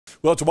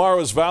Well, tomorrow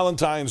is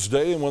Valentine's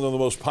Day, and one of the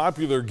most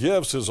popular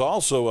gifts is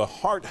also a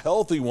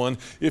heart-healthy one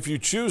if you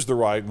choose the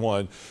right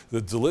one.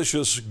 The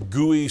delicious,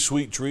 gooey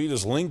sweet treat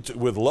is linked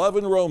with love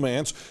and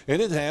romance,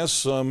 and it has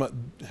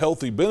some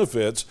healthy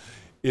benefits.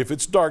 If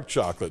it's dark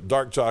chocolate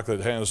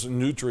has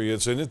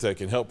nutrients in it that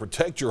can help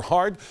protect your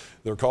heart.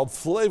 They're called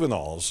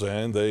flavonols,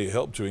 and they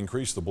help to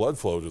increase the blood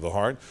flow to the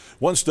heart.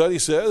 One study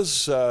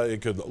says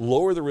it could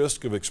lower the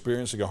risk of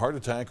experiencing a heart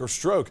attack or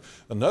stroke.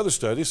 Another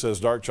study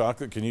says dark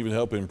chocolate can even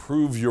help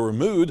improve your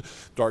mood.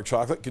 Dark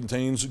chocolate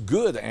contains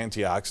good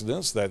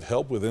antioxidants that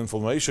help with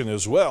inflammation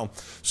as well.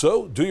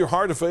 So do your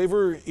heart a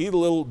favor, eat a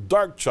little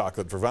dark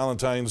chocolate for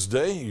Valentine's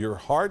Day. Your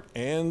heart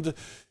and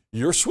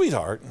your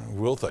sweetheart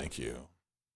will thank you.